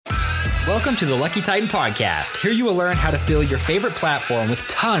Welcome to the Lucky Titan Podcast. Here you will learn how to fill your favorite platform with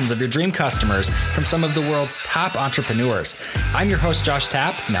tons of your dream customers from some of the world's top entrepreneurs. I'm your host, Josh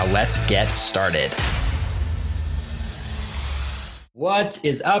Tapp. Now let's get started. What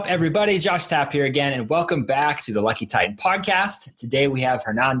is up, everybody? Josh Tapp here again, and welcome back to the Lucky Titan Podcast. Today we have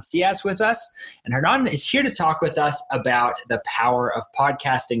Hernan Sias with us, and Hernan is here to talk with us about the power of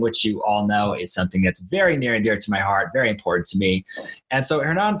podcasting, which you all know is something that's very near and dear to my heart, very important to me. And so,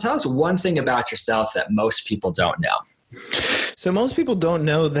 Hernan, tell us one thing about yourself that most people don't know. So most people don't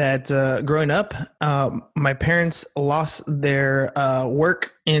know that growing up, my parents lost their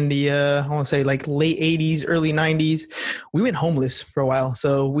work in the, I want to say like late 80s, early 90s. We went homeless for a while.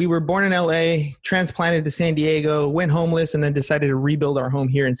 So we were born in LA, transplanted to San Diego, went homeless, and then decided to rebuild our home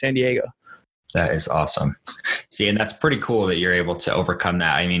here in San Diego. That is awesome. See, and that's pretty cool that you're able to overcome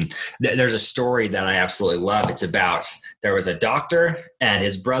that. I mean, there's a story that I absolutely love. It's about, there was a doctor and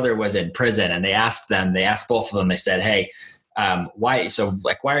his brother was in prison, and they asked both of them, they said, hey, why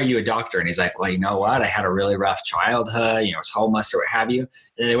are you a doctor? And he's like, well, you know what? I had a really rough childhood, I was homeless or what have you.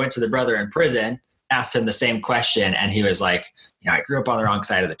 And they went to the brother in prison, asked him the same question. And he was like, I grew up on the wrong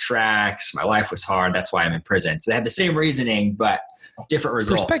side of the tracks. My life was hard. That's why I'm in prison. So they had the same reasoning, but different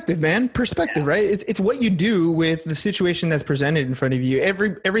results. Perspective, man. Perspective, yeah. Right? It's what you do with the situation that's presented in front of you.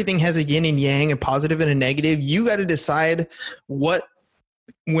 Everything has a yin and yang, a positive and a negative. You got to decide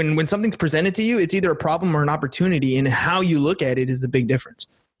when something's presented to you, it's either a problem or an opportunity, and how you look at it is the big difference.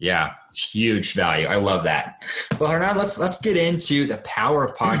 Yeah, huge value. I love that. Well, Hernan, let's get into the power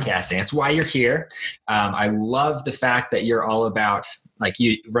of podcasting. That's why you're here. I love the fact that you're all about, like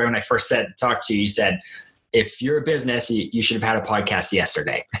you, right when I first talked to you, you said, if you're a business, you should have had a podcast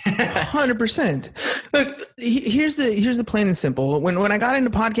yesterday. 100%. Look, here's the plain and simple. When I got into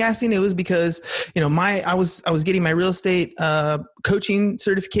podcasting, it was because, I was getting my real estate coaching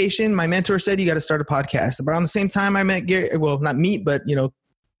certification. My mentor said, you got to start a podcast. But around the same time I met Gary, well, not meet, but,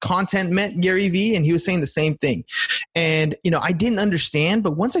 content met Gary Vee, and he was saying the same thing. And, I didn't understand,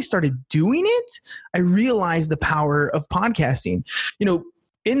 but once I started doing it, I realized the power of podcasting.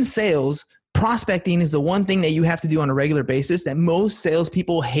 In sales, prospecting is the one thing that you have to do on a regular basis that most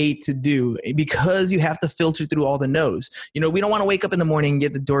salespeople hate to do, because you have to filter through all the no's. We don't want to wake up in the morning and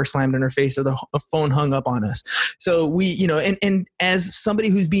get the door slammed in our face or the phone hung up on us. So we, and as somebody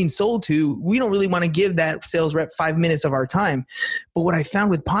who's being sold to, we don't really want to give that sales rep 5 minutes of our time. But what I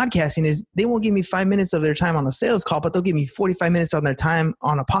found with podcasting is they won't give me 5 minutes of their time on a sales call, but they'll give me 45 minutes on their time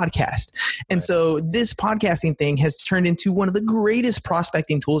on a podcast. And right. So this podcasting thing has turned into one of the greatest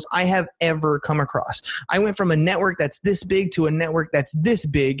prospecting tools I have ever come across. I went from a network that's this big to a network that's this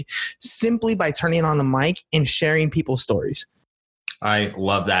big simply by turning on the mic and sharing people's stories. I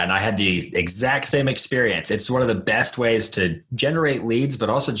love that. And I had the exact same experience. It's one of the best ways to generate leads, but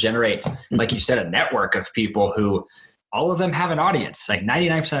also generate, like you said, a network of people who all of them have an audience. Like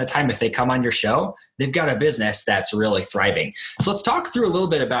 99% of the time, if they come on your show, they've got a business that's really thriving. So let's talk through a little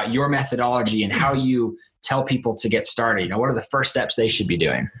bit about your methodology and how you tell people to get started. What are the first steps they should be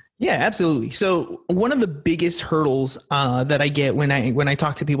doing? Yeah, absolutely. So one of the biggest hurdles that I get when I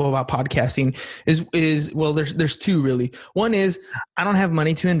talk to people about podcasting is well, there's two really. One is I don't have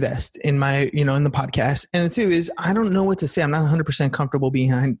money to invest in my in the podcast, and the two is I don't know what to say. I'm not 100% comfortable being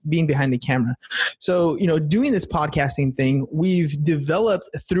behind the camera. So doing this podcasting thing, we've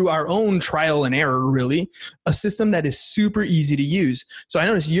developed through our own trial and error, really, a system that is super easy to use. So I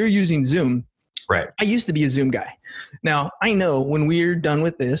noticed you're using Zoom. Right. I used to be a Zoom guy. Now, I know when we're done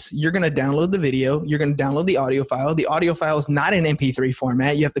with this, you're going to download the video. You're going to download the audio file. The audio file is not an MP3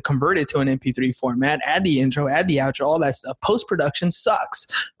 format. You have to convert it to an MP3 format, add the intro, add the outro, all that stuff. Post-production sucks,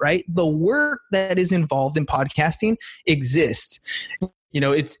 right? The work that is involved in podcasting exists.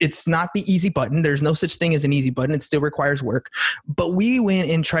 It's not the easy button. There's no such thing as an easy button. It still requires work. But we went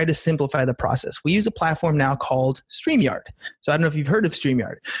and tried to simplify the process. We use a platform now called StreamYard. So I don't know if you've heard of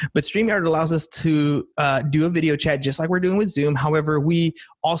StreamYard, but StreamYard allows us to do a video chat just like we're doing with Zoom. However, we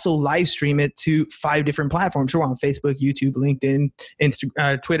also live stream it to 5 different platforms. We're on Facebook, YouTube,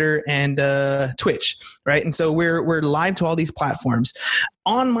 LinkedIn, Twitter, and Twitch, right? And so we're live to all these platforms.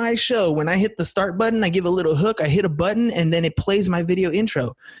 On my show, when I hit the start button, I give a little hook, I hit a button, and then it plays my video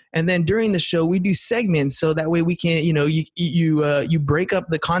intro. And then during the show, we do segments so that way we can, you break up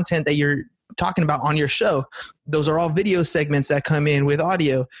the content that you're talking about on your show. Those are all video segments that come in with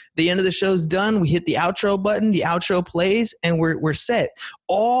audio. The end of the show's done. We hit the outro button, the outro plays, and we're set.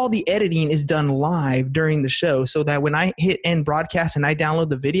 All the editing is done live during the show so that when I hit end broadcast and I download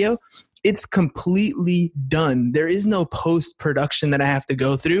the video, it's completely done. There is no post-production that I have to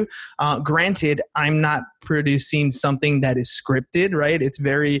go through. Granted, I'm not producing something that is scripted, right? It's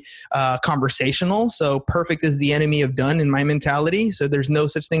very conversational. So perfect is the enemy of done in my mentality. So there's no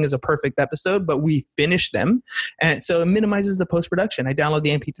such thing as a perfect episode, but we finish them. And so it minimizes the post-production. I download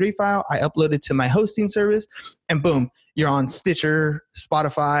the MP3 file, I upload it to my hosting service, and boom, you're on Stitcher,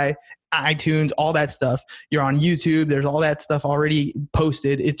 Spotify, iTunes, all that stuff. You're on YouTube. There's all that stuff already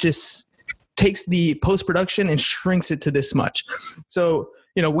posted. It just takes the post-production and shrinks it to this much. So,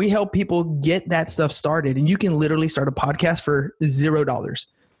 we help people get that stuff started, and you can literally start a podcast for $0.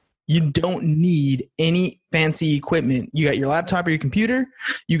 You don't need any fancy equipment. You got your laptop or your computer,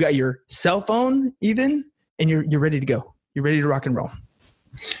 you got your cell phone even, and you're ready to go. You're ready to rock and roll.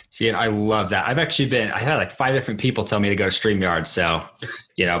 See, and I love that. I had like 5 different people tell me to go to StreamYard. So,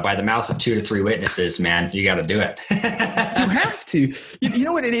 by the mouth of 2 to 3 witnesses, man, you got to do it. You have to. You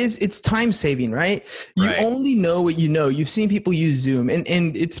know what it is? It's time saving, right? You only know what you know. You've seen people use Zoom, and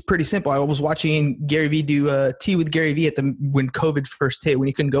it's pretty simple. I was watching Gary Vee do Tea with Gary Vee when COVID first hit, when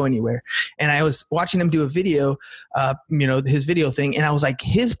he couldn't go anywhere. And I was watching him do a video, his video thing. And I was like,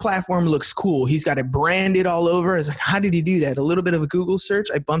 his platform looks cool. He's got it branded all over. I was like, how did he do that? A little bit of a Google search.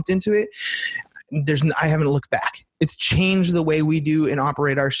 I bumped into it. I haven't looked back. It's changed the way we do and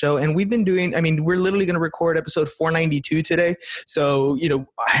operate our show. And we've been doing, we're literally going to record episode 492 today. So,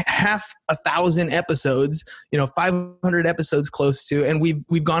 half 1,000 episodes, 500 episodes close to, and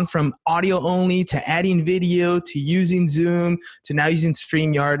we've gone from audio only to adding video to using Zoom to now using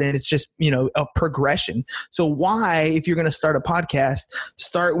StreamYard. And it's just, a progression. So why, if you're going to start a podcast,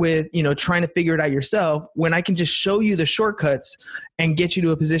 start with, trying to figure it out yourself when I can just show you the shortcuts and get you to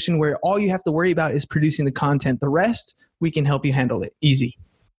a position where all you have to worry about is producing the content. The rest, we can help you handle it. Easy.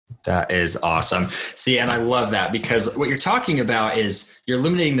 That is awesome. See, and I love that, because what you're talking about is you're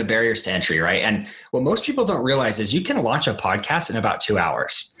eliminating the barriers to entry, right? And what most people don't realize is you can launch a podcast in about 2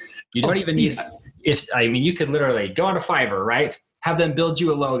 hours. You don't even need, you could literally go on a Fiverr, right? Have them build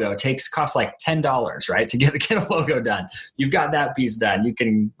you a logo. It costs like $10, right? To get a logo done. You've got that piece done. You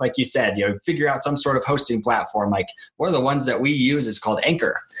can, like you said, figure out some sort of hosting platform. Like one of the ones that we use is called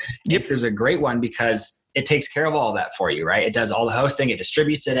Anchor. Yep. Anchor's a great one because it takes care of all that for you, right? It does all the hosting, it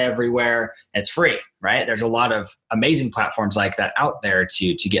distributes it everywhere, and it's free, right? There's a lot of amazing platforms like that out there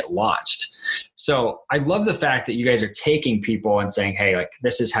to get launched. So I love the fact that you guys are taking people and saying, hey, like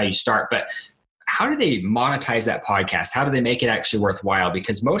this is how you start. But how do they monetize that podcast? How do they make it actually worthwhile?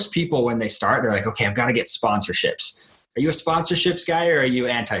 Because most people, when they start, they're like, okay, I've got to get sponsorships. Are you a sponsorships guy or are you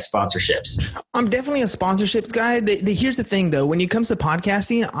anti-sponsorships? I'm definitely a sponsorships guy. Here's the thing, though. When it comes to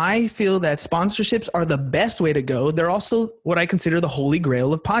podcasting, I feel that sponsorships are the best way to go. They're also what I consider the holy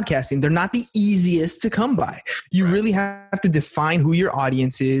grail of podcasting. They're not the easiest to come by. You really have to define who your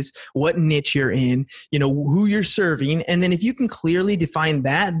audience is, what niche you're in, who you're serving. And then if you can clearly define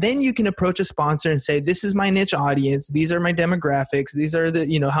that, then you can approach a sponsor and say, this is my niche audience. These are my demographics. These are the,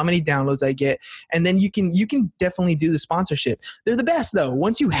 how many downloads I get. And then you can definitely do the sponsorship. They're the best though.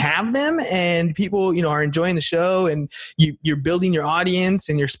 Once you have them and people, are enjoying the show and you're building your audience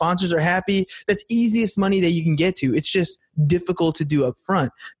and your sponsors are happy, that's easiest money that you can get to. It's just difficult to do up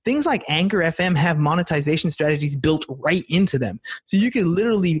front. Things like Anchor FM have monetization strategies built right into them. So you can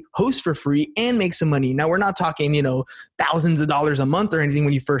literally host for free and make some money. Now we're not talking, thousands of dollars a month or anything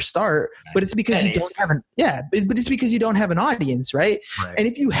when you first start, but it's because you don't have but it's because you don't have an audience, right? And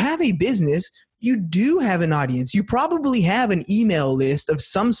if you have a business, you do have an audience. You probably have an email list of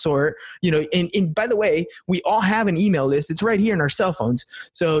some sort, and by the way, we all have an email list. It's right here in our cell phones.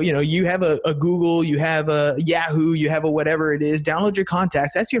 So, you have a Google, you have a Yahoo, you have a whatever it is, download your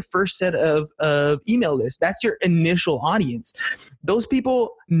contacts. That's your first set of email lists. That's your initial audience. Those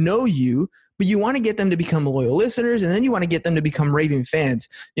people know you, but you want to get them to become loyal listeners, and then you want to get them to become raving fans.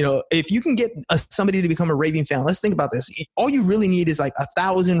 If you can get somebody to become a raving fan, let's think about this. All you really need is like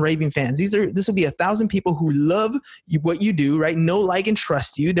 1,000 raving fans. This will be 1,000 people who love what you do, right? Know, like, and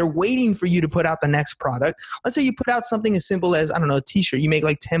trust you. They're waiting for you to put out the next product. Let's say you put out something as simple as, a t-shirt. You make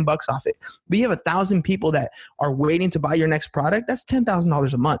like $10 off it, but you have 1,000 people that are waiting to buy your next product. That's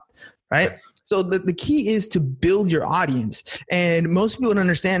 $10,000 a month, right? So the key is to build your audience. And most people don't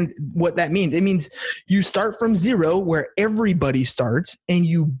understand what that means. It means you start from zero where everybody starts and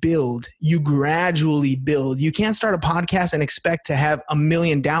you build, you gradually build. You can't start a podcast and expect to have 1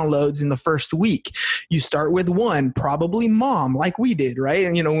 million downloads in the first week. You start with one, probably mom, like we did, right?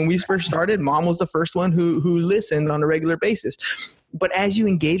 And when we first started, mom was the first one who listened on a regular basis. But as you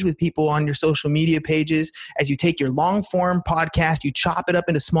engage with people on your social media pages, as you take your long form podcast, you chop it up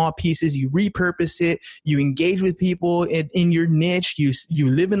into small pieces, you repurpose it, you engage with people in your niche,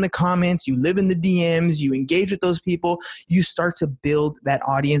 you live in the comments, you live in the DMs, you engage with those people, you start to build that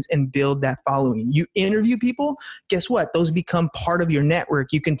audience and build that following. You interview people, guess what? Those become part of your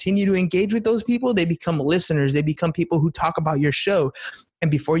network. You continue to engage with those people, they become listeners, they become people who talk about your show. And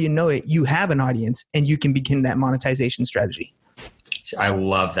before you know it, you have an audience and you can begin that monetization strategy. I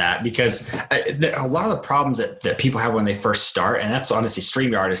love that, because a lot of the problems that people have when they first start, and that's honestly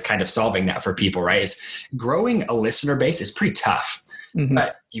StreamYard is kind of solving that for people, right? Is growing a listener base is pretty tough,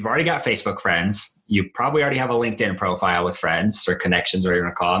 but you've already got Facebook friends. You probably already have a LinkedIn profile with friends or connections, whatever you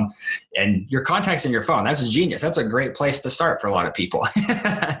want to call them, and your contacts in your phone. That's genius. That's a great place to start for a lot of people.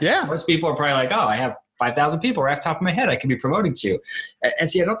 Yeah. Most people are probably like, oh, I have 5,000 people right off the top of my head I could be promoting to. And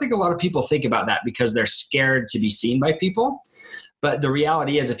see, I don't think a lot of people think about that because they're scared to be seen by people. But the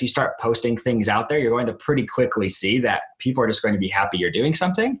reality is, if you start posting things out there, you're going to pretty quickly see that people are just going to be happy you're doing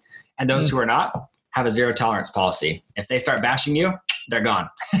something. And those who are not have a zero tolerance policy. If they start bashing you, they're gone.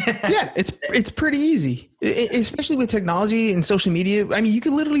 Yeah, it's pretty easy, especially with technology and social media. I mean, you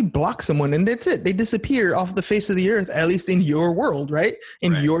can literally block someone and that's it. They disappear off the face of the earth, at least in your world, right?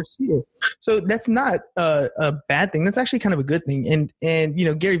 In your sphere. So that's not a bad thing. That's actually kind of a good thing. And you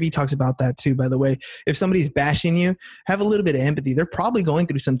know, Gary Vee talks about that too, by the way. If somebody's bashing you, have a little bit of empathy. They're probably going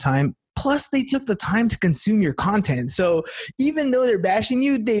through some time. Plus, they took the time to consume your content. So even though they're bashing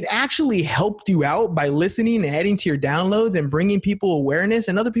you, they've actually helped you out by listening and adding to your downloads and bringing people awareness.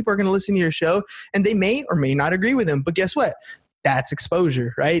 And other people are going to listen to your show and they may or may not agree with them. But guess what? That's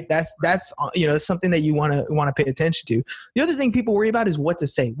exposure, right? That's you know, something that you want to pay attention to. The other thing people worry about is what to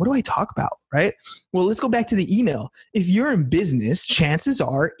say. What do I talk about, right? Well, let's go back to the email. If you're in business, chances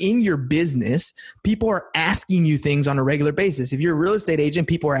are in your business, people are asking you things on a regular basis. If you're a real estate agent,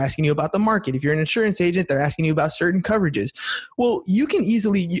 people are asking you about the market. If you're an insurance agent, they're asking you about certain coverages. Well, you can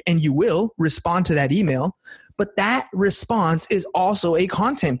easily, and you will, respond to that email. But that response is also a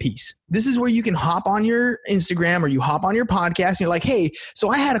content piece. This is where you can hop on your Instagram or you hop on your podcast and you're like, hey, so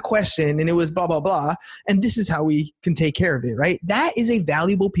I had a question and it was blah, blah, blah. And this is how we can take care of it, right? That is a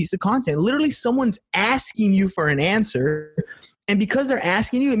valuable piece of content. Literally, someone's asking you for an answer. And because they're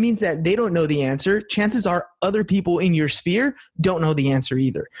asking you, it means that they don't know the answer. Chances are other people in your sphere don't know the answer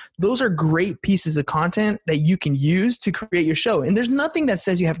either. Those are great pieces of content that you can use to create your show. And there's nothing that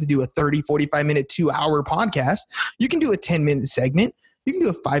says you have to do a 30, 45 minute, 2-hour podcast. You can do a 10-minute segment. You can do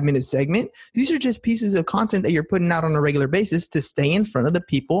a 5-minute segment. These are just pieces of content that you're putting out on a regular basis to stay in front of the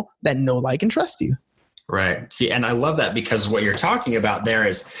people that know, like, and trust you. Right. See, and I love that, because what you're talking about there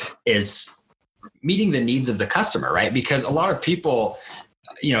is meeting the needs of the customer, right? Because a lot of people,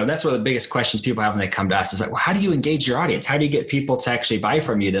 you know, that's one of the biggest questions people have when they come to us is like, well, how do you engage your audience? How do you get people to actually buy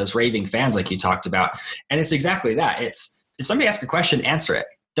from you, those raving fans like you talked about? And it's exactly that. It's, if somebody asks a question, answer it.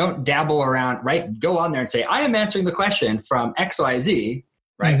 Don't dabble around, right? Go on there and say, I am answering the question from XYZ,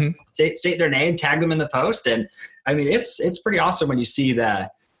 right? Mm-hmm. State their name, tag them in the post. And I mean, it's pretty awesome when you see the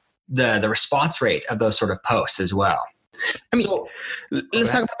response rate of those sort of posts as well. I mean, so,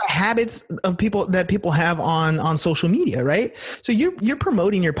 let's talk about the habits of people that people have on social media, right? So you're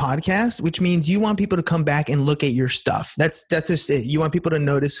promoting your podcast, which means you want people to come back and look at your stuff. That's just it. You want people to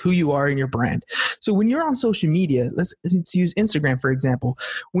notice who you are and your brand. So when you're on social media, let's use Instagram, for example.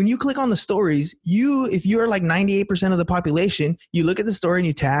 When you click on the stories, if you're like 98% of the population, you look at the story and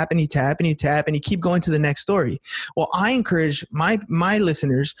you tap and you tap and you tap and you keep going to the next story. Well, I encourage my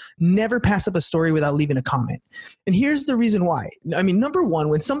listeners, never pass up a story without leaving a comment. And here's the reason why. I mean, number one,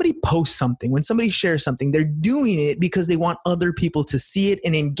 when somebody posts something, when somebody shares something, they're doing it because they want other people to see it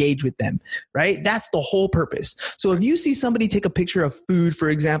and engage with them, right? That's the whole purpose. So if you see somebody take a picture of food, for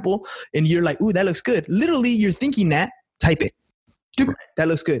example, and you're like, ooh, that looks good. Literally, you're thinking that, type it. That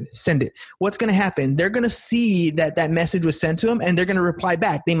looks good. Send it. What's going to happen? They're going to see that message was sent to them and they're going to reply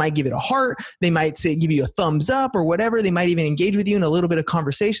back. They might give it a heart. They might give you a thumbs up or whatever. They might even engage with you in a little bit of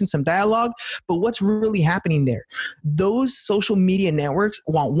conversation, some dialogue. But what's really happening there? Those social media networks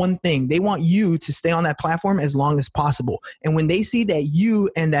want one thing. They want you to stay on that platform as long as possible. And when they see that you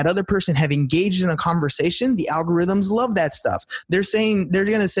and that other person have engaged in a conversation, the algorithms love that stuff. They're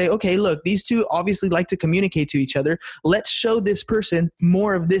going to say, okay, look, these two obviously like to communicate to each other. Let's show this person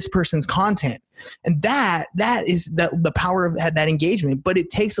more of this person's content. And that is the power of that engagement, but it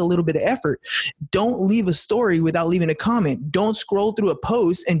takes a little bit of effort. Don't leave a story without leaving a comment. Don't scroll through a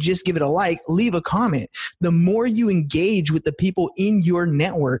post and just give it a like. Leave a comment. The more you engage with the people in your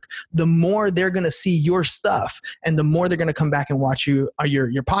network, the more they're going to see your stuff and the more they're going to come back and watch your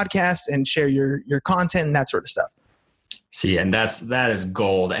podcast and share your content and that sort of stuff. See, and that is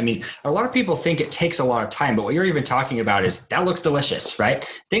gold. I mean, a lot of people think it takes a lot of time, but what you're even talking about is that looks delicious, right?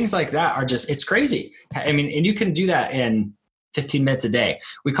 Things like that are just, it's crazy. I mean, and you can do that in 15 minutes a day.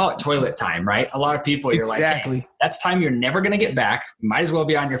 We call it toilet time, right? A lot of people, you're like, hey, that's time you're never going to get back. Might as well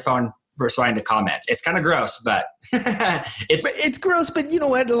be on your phone responding to comments. It's kind of gross, but it's gross. But you know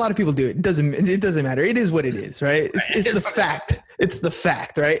what? A lot of people do it. It doesn't matter. It is what it is, right? It's the fact. It's the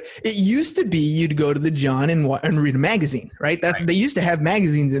fact, right? It used to be you'd go to the John and read a magazine, right? They used to have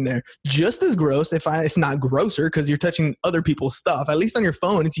magazines in there, just as gross, if not grosser, because you're touching other people's stuff. At least on your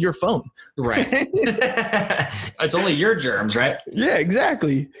phone, it's your phone, right? It's only your germs, right? Yeah,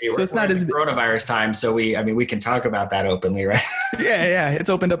 exactly. So it's not as coronavirus time, so we can talk about that openly, right? yeah.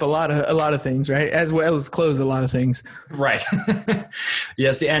 It's opened up a lot of things, right? As well as closed a lot of things, right?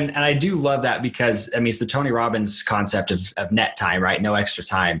 Yes, and I do love that because I mean it's the Tony Robbins concept of net time. Right? No extra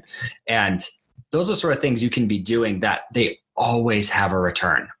time. And those are sort of things you can be doing that they always have a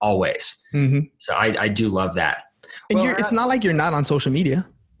return, always. Mm-hmm. So I do love that. And it's not like you're not on social media.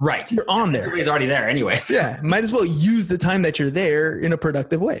 Right. You're on there. Everybody's already there anyways. Yeah. Might as well use the time that you're there in a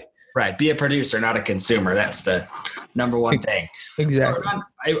productive way. Right. Be a producer, not a consumer. That's the number one thing. Exactly.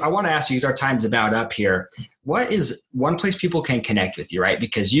 I want to ask you, because our time's about up here. What is one place people can connect with you, right?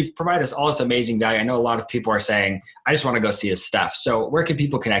 Because you've provided us all this amazing value. I know a lot of people are saying, I just want to go see his stuff. So where can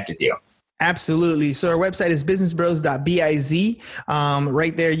people connect with you? Absolutely. So our website is businessbros.biz.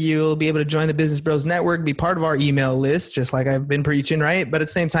 Right there, you'll be able to join the Business Bros Network, be part of our email list, just like I've been preaching, right? But at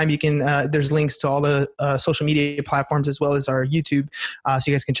the same time, you can, there's links to all the social media platforms as well as our YouTube. So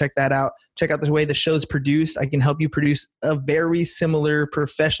you guys can check that out. Check out the way the show's produced. I can help you produce a very similar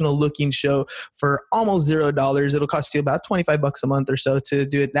professional looking show for almost $0. It'll cost you about $25 a month or so to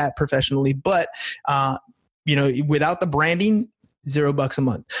do it that professionally. But, without the branding, $0 a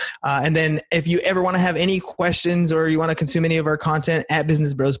month. And then if you ever want to have any questions or you want to consume any of our content, at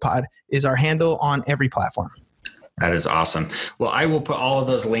Business Bros Pod is our handle on every platform. That is awesome. Well, I will put all of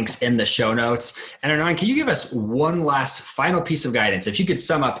those links in the show notes. And Hernan, can you give us one last final piece of guidance? If you could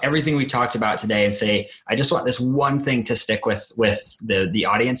sum up everything we talked about today and say, I just want this one thing to stick with the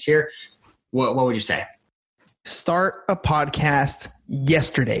audience here, what would you say? Start a podcast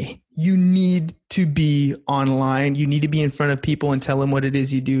yesterday. You need to be online. You need to be in front of people and tell them what it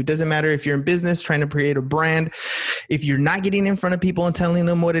is you do. It doesn't matter if you're in business trying to create a brand. If you're not getting in front of people and telling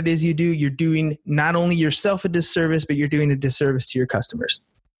them what it is you do, you're doing not only yourself a disservice, but you're doing a disservice to your customers.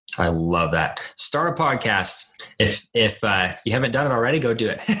 I love that. Start a podcast. If you haven't done it already, go do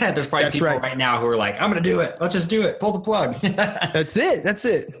it. There's probably people right now who are like, I'm going to do it. Let's just do it. Pull the plug. That's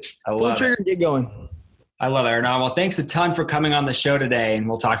it. Pull the trigger and get going. I love it, Hernan. Well, thanks a ton for coming on the show today, and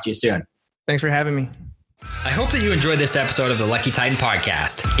we'll talk to you soon. Thanks for having me. I hope that you enjoyed this episode of the Lucky Titan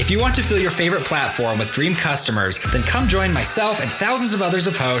Podcast. If you want to fill your favorite platform with dream customers, then come join myself and thousands of others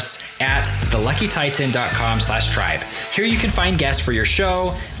of hosts at theluckytitan.com/tribe. Here you can find guests for your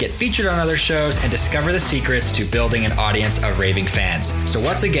show, get featured on other shows, and discover the secrets to building an audience of raving fans. So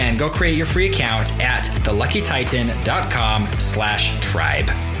once again, go create your free account at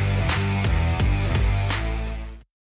theluckytitan.com/tribe.